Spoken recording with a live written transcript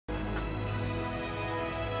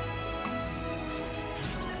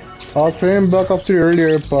I was playing Black Ops 3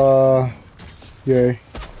 earlier, but yeah.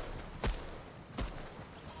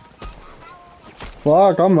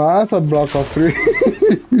 Fuck, I'm ass at Black Ops 3.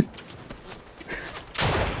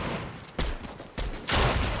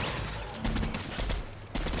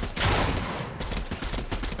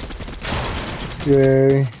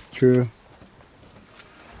 Yay, true.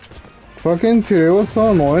 Fucking today was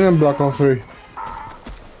so annoying in Black Ops 3.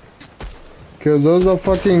 Cause those are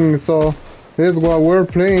fucking, so this is what we're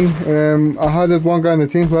playing, and I had this one guy in the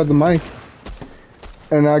team who had the mic.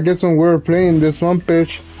 And I guess when we were playing, this one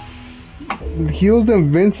bitch, he was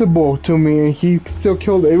invincible to me, and he still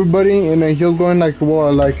killed everybody, and then he was going like,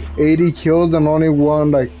 what, like 80 kills and only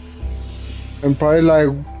one, like, and probably like,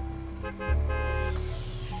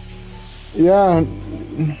 yeah.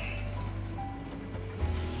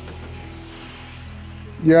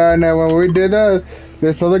 Yeah, and then when we did that,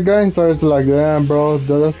 this other guy started to like, damn, bro,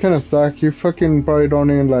 that's kind of suck. You fucking probably don't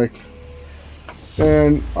even like.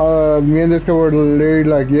 And me and this guy were literally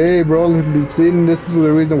like, yay, bro, see, this is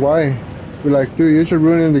the reason why. We're like, dude, you should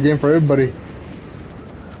ruin the game for everybody.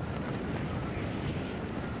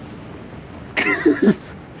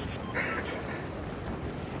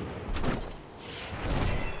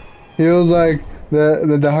 He was like,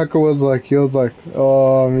 the hacker was like, he was like,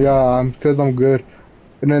 yeah, because I'm good.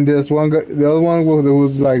 And then this one guy, the other one who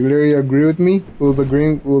was like literally agree with me, was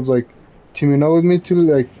like teaming up with me to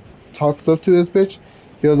like talk stuff to this bitch.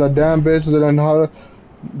 He was like, damn bitch, then how?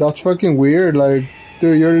 That's fucking weird. Like,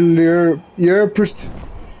 dude, he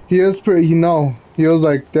is pretty. You know, he was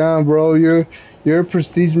like, damn, bro, you're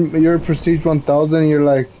prestige 1000. You're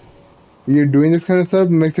like, you're doing this kind of stuff.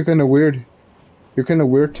 It makes it kind of weird. You're kind of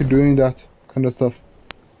weird to doing that kind of stuff.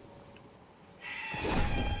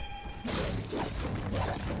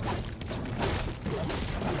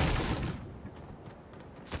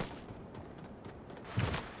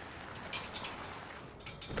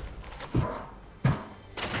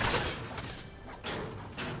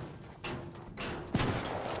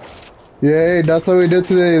 Yeah, that's what we did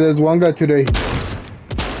today. There's one guy today.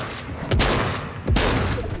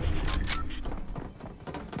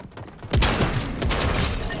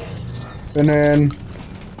 And then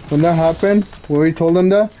when that happened, when we told him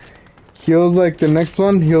that, he was like the next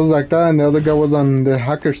one, he was like that, and the other guy was on the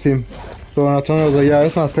hackers team. So when I told him, I was like, yeah,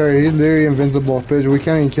 that's not fair. He's literally invincible, bitch. We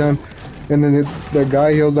can't even kill him. And then the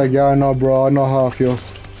guy, he was like, yeah, I know, bro. I know how it feels.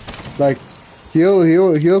 Like, he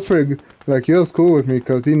was pretty good. Like, he was cool with me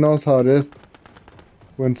because he knows how it is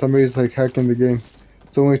when somebody's like hacking the game.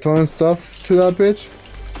 So when we told him stuff to that bitch,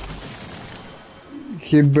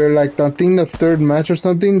 he like, I think the third match or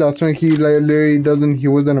something, that's when he like literally he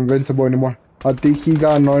wasn't invincible anymore. I think he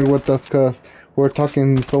got annoyed with us because we're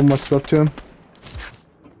talking so much stuff to him.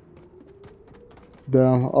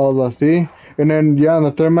 Damn, all I see. And then yeah, in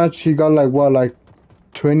the third match he got like what, like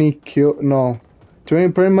 20 kill, no,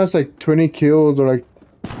 20, pretty much like 20 kills or like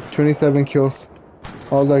 27 kills.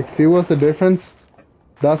 I was like, see what's the difference?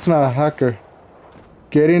 That's not a hacker.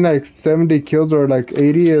 Getting like 70 kills or like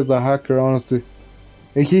 80 is a hacker, honestly.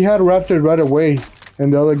 And he had Raptors right away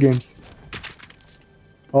in the other games.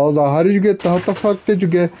 I was like, how did you get, how the fuck did you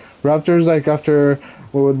get Raptors like after,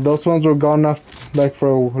 well, those ones were gone after, like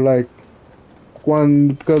for like one,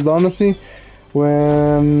 because honestly,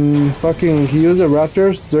 when fucking he used the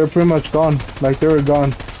Raptors, they're pretty much gone. Like they were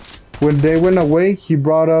gone. When they went away, he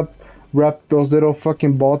brought up those little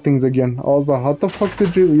fucking ball things again. I was like, how the fuck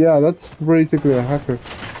did you, yeah, that's basically a hacker.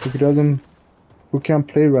 If he doesn't, who can't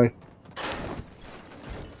play right.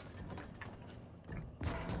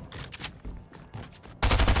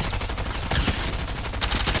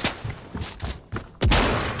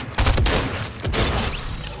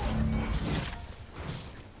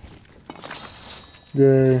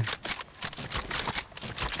 Yeah.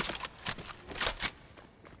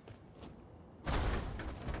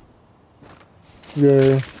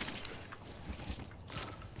 Yeah.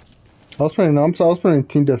 I was playing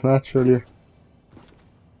Team Deathmatch earlier.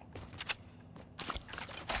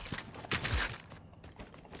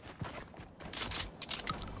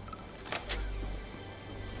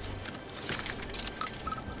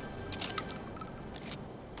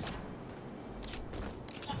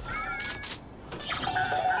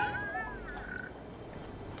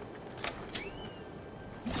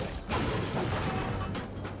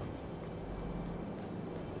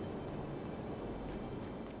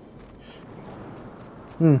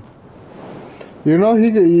 You know,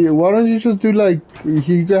 why don't you just do like,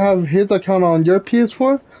 he could have his account on your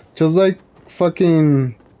PS4, just like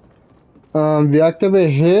fucking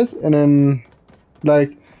deactivate his, and then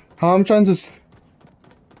like how I'm trying to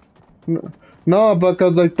no,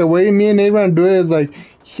 because like the way me and Abraham do it is like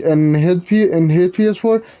In his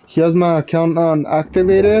PS4, he has my account on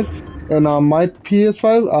activated, and on my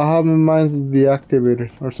PS5, I have mine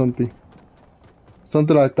deactivated or something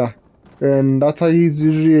like that. And that's how he's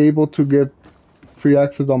usually able to get free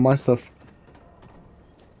access on my stuff.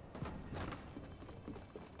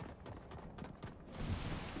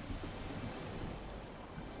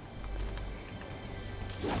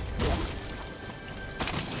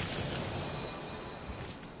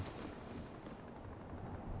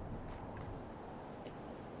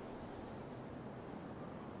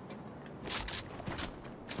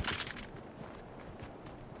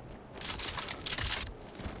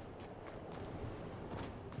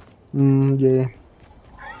 Yeah.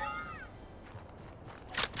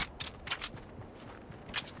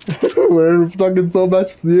 We're talking so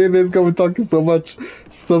much. Yeah, this guy was talking so much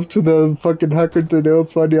stuff to the fucking hacker today. It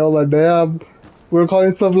was funny. I was like, damn. We're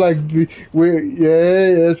calling stuff like yeah.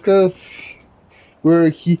 It's cause we're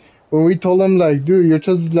he when we told him like, dude, you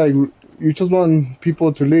just want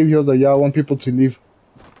people to leave. He was like, yeah, I want people to leave.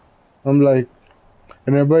 I'm like,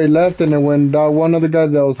 and everybody left. And then when that one other guy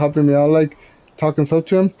that was helping me out, like talking stuff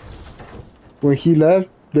to him, when he left,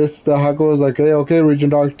 the hacker was like, hey, okay,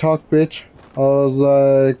 Region Dog, talk, bitch. I was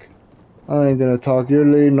like, I ain't gonna talk. You're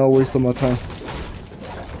late. No waste of my time.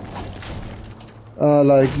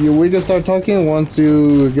 We can start talking once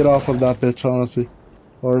you get off of that bitch, honestly.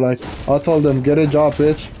 Or like, I told them, get a job,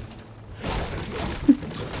 bitch.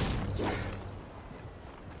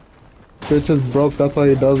 Bitch is broke. That's why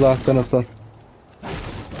he does that kind of stuff.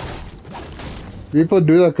 People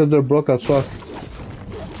do that because they're broke as fuck.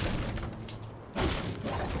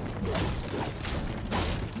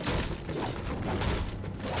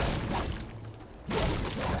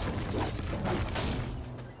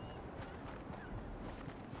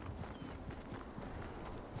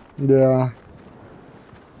 Yeah.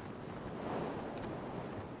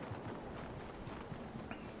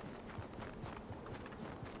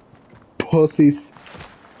 Pussies.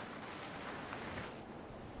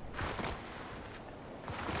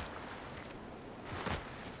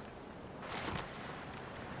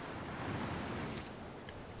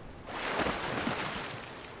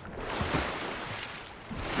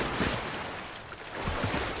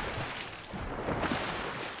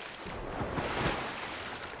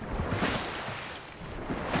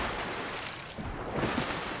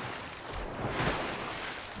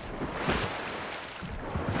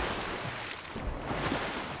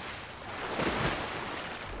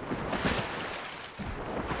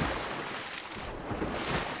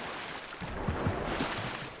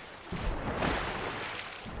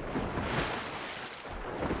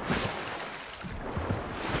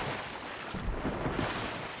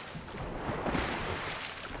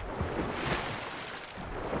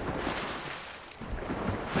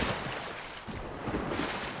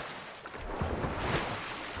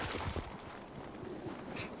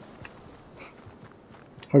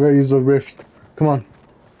 I gotta use a rift. Come on.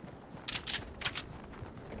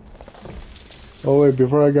 Oh wait,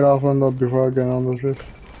 before I get on those rifts.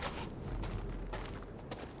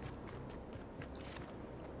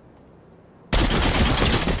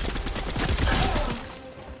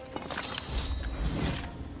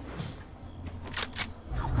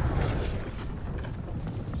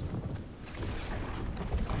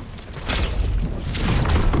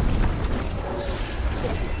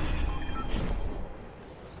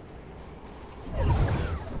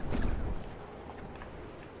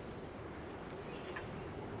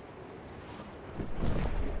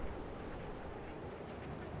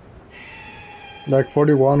 Like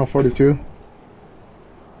 41 or 42.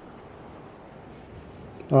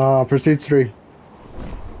 Prestige 3.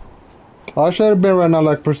 I should have been right now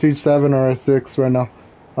like Prestige 7 or a 6 right now.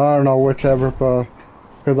 I don't know, whichever, but...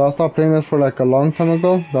 Because I stopped playing this for like a long time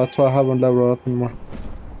ago. That's why I haven't leveled up anymore.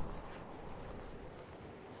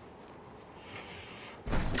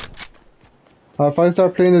 If I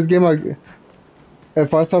start playing this game,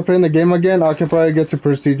 if I start playing the game again, I can probably get to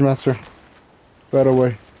Prestige Master right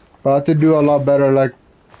away. But I have to do a lot better, like...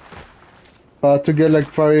 I have to get like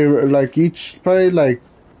probably like probably like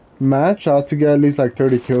match, I have to get at least like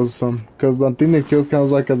 30 kills or something. Because I think the kills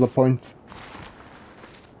counts like as a points.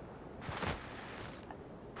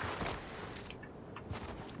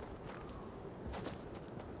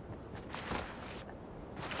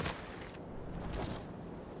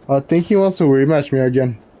 I think he wants to rematch me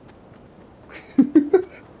again.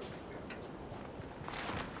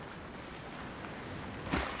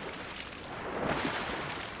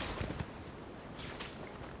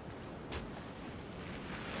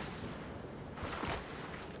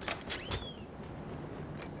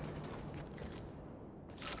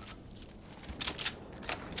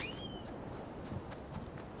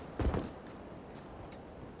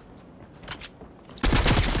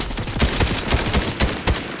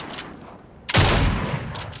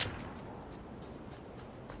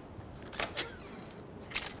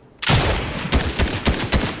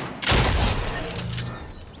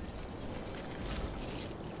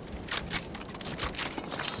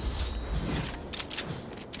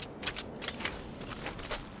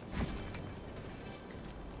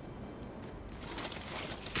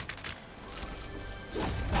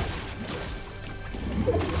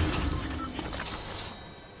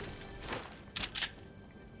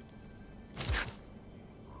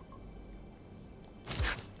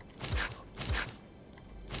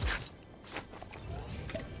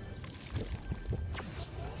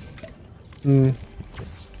 Mm.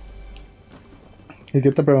 ¿Y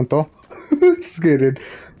qué te preguntó? Just kidding.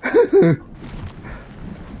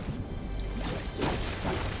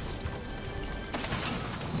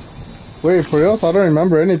 Wait, for real? I don't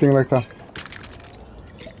remember anything like that.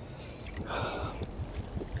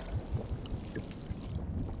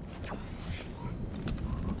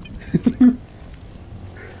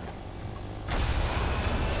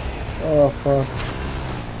 Oh, fuck.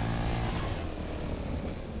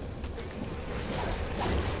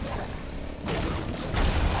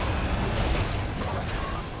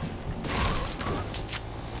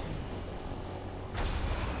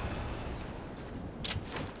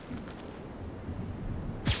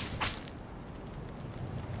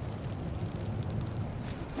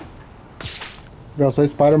 Bro, soy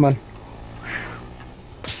Spider-Man.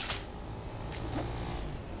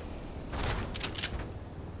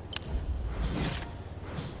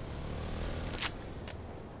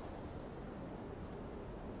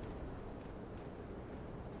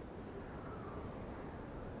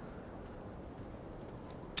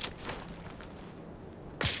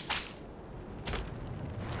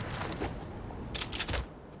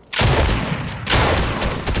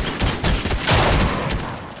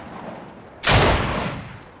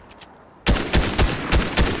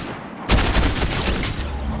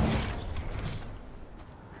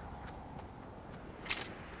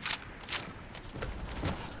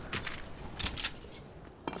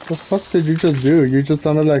 What the fuck did you just do? You just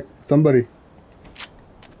sounded like somebody.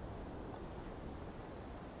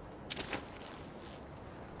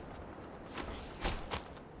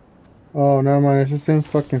 Oh, never mind. It's the same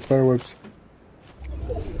fucking fireworks.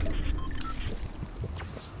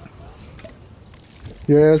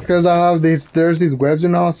 Yeah, it's because I have there's these webs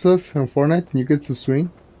and all stuff in Fortnite, and you get to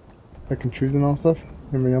swing. I can choose and all stuff.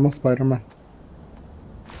 I mean, I'm a Spider-Man.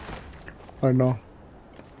 I know.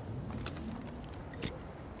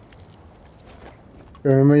 A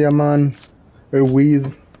mí me llaman el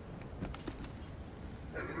Wheeze.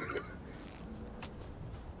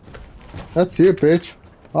 That's you, bitch.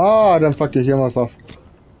 Oh, I didn't fucking heal myself.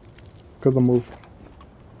 Cause I move.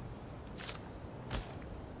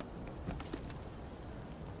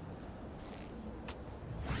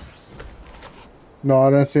 No, I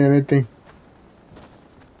didn't see anything.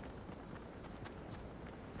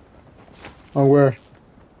 On where?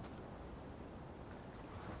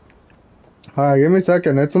 Alright, give me a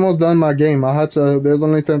second. It's almost done my game. I had to. There's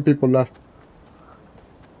only 7 people left.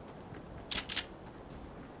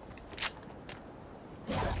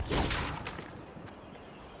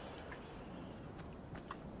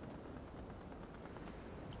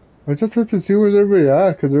 I just have to see where's everybody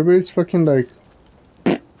at, cause everybody's fucking like.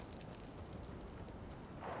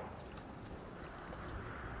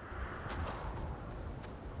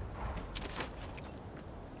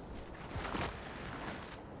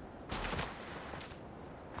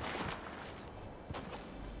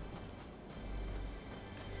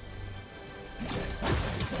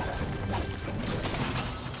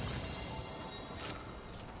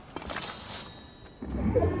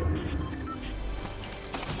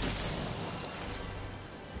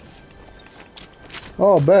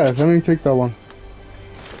 Oh, bad. Let me take that one.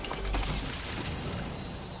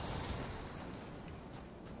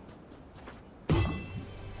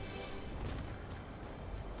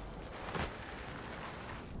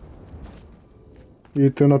 Y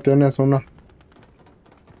tú no tienes una.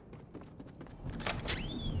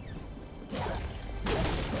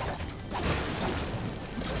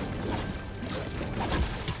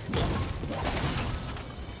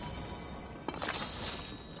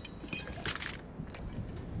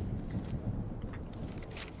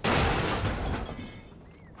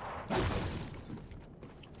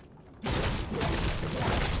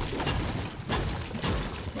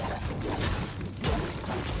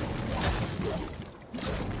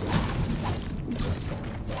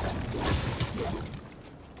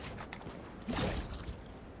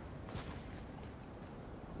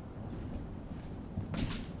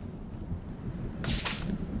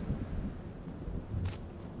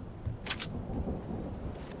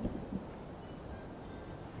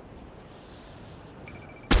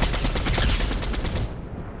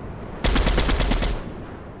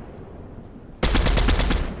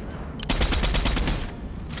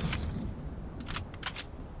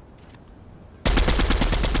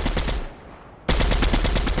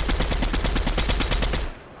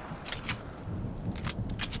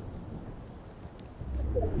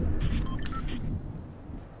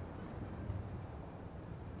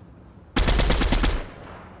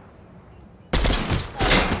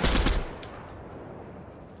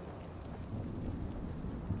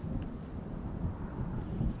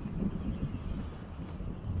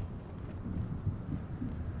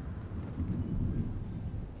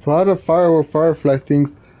 If I had a fire or firefly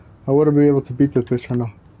things, I wouldn't be able to beat this bitch right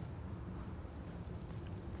now.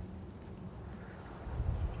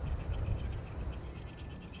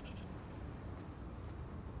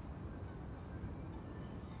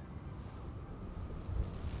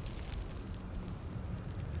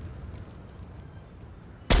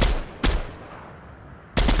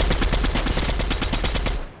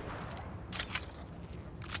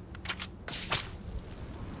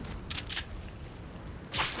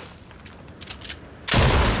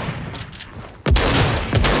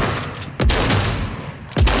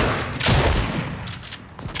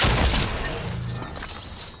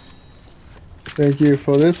 Thank you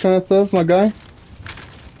for this kind of stuff, my guy.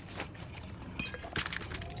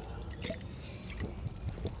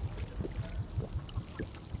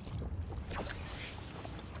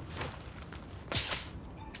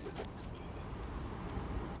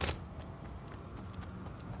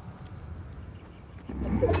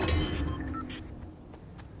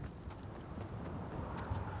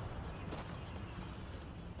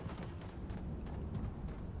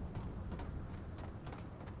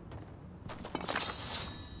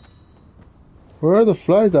 Where are the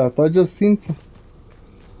flies at? I just seen some.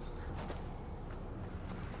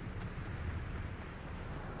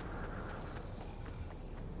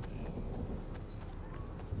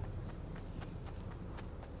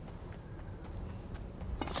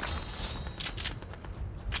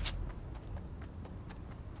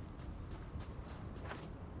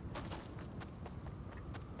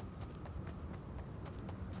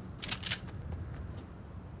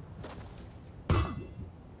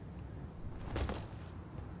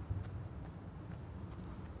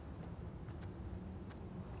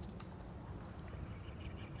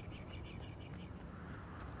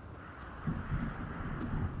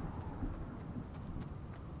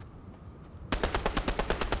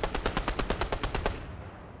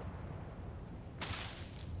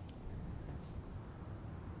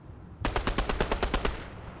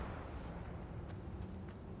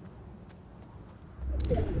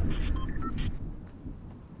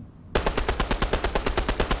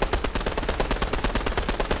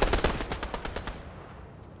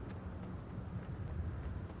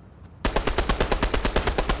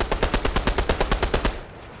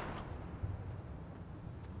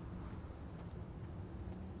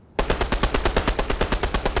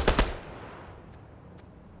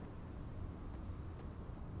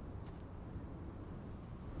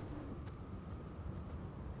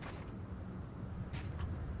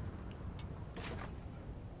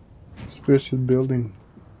 Special building.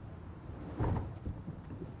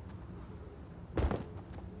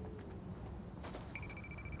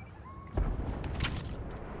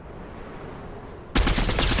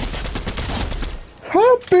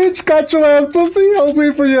 Huh, bitch, got your ass, pussy. I was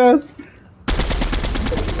waiting for your ass.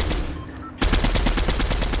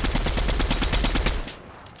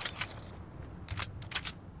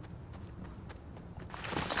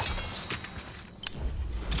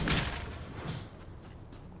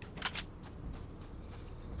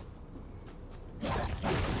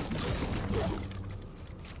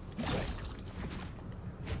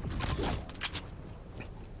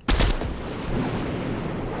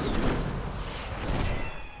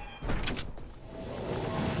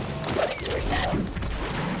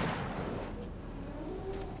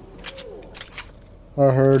 I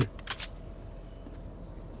heard.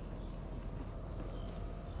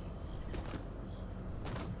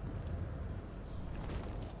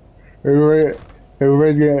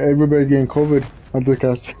 Everybody's getting COVID on the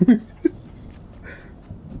cast.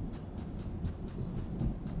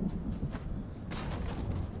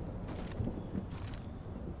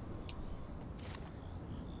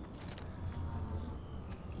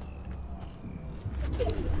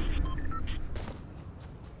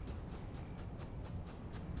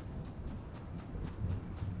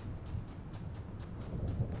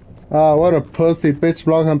 Ah, what a pussy bitch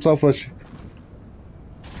blocked himself with.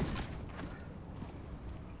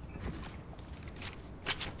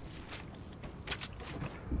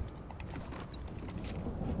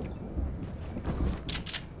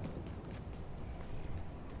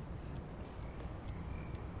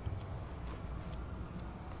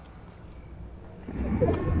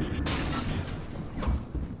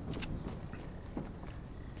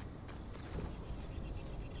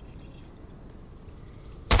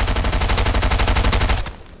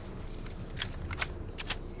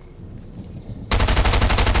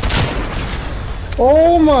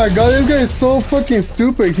 Oh my god, this guy is so fucking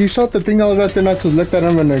stupid. He shot the thing I was right there, not to look at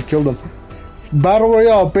him and then killed him. Battle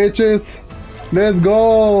Royale, bitches. Let's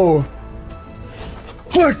go.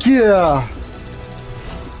 Fuck yeah.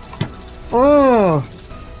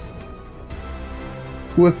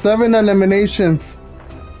 with 7 eliminations.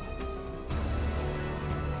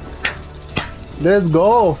 Let's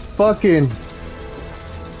go. Fucking.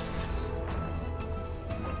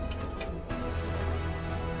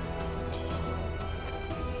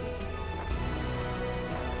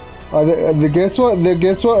 Guess what?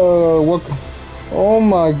 Guess what? What? Oh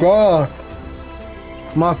my god.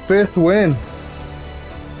 My 5th win.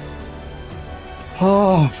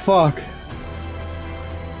 Oh, fuck.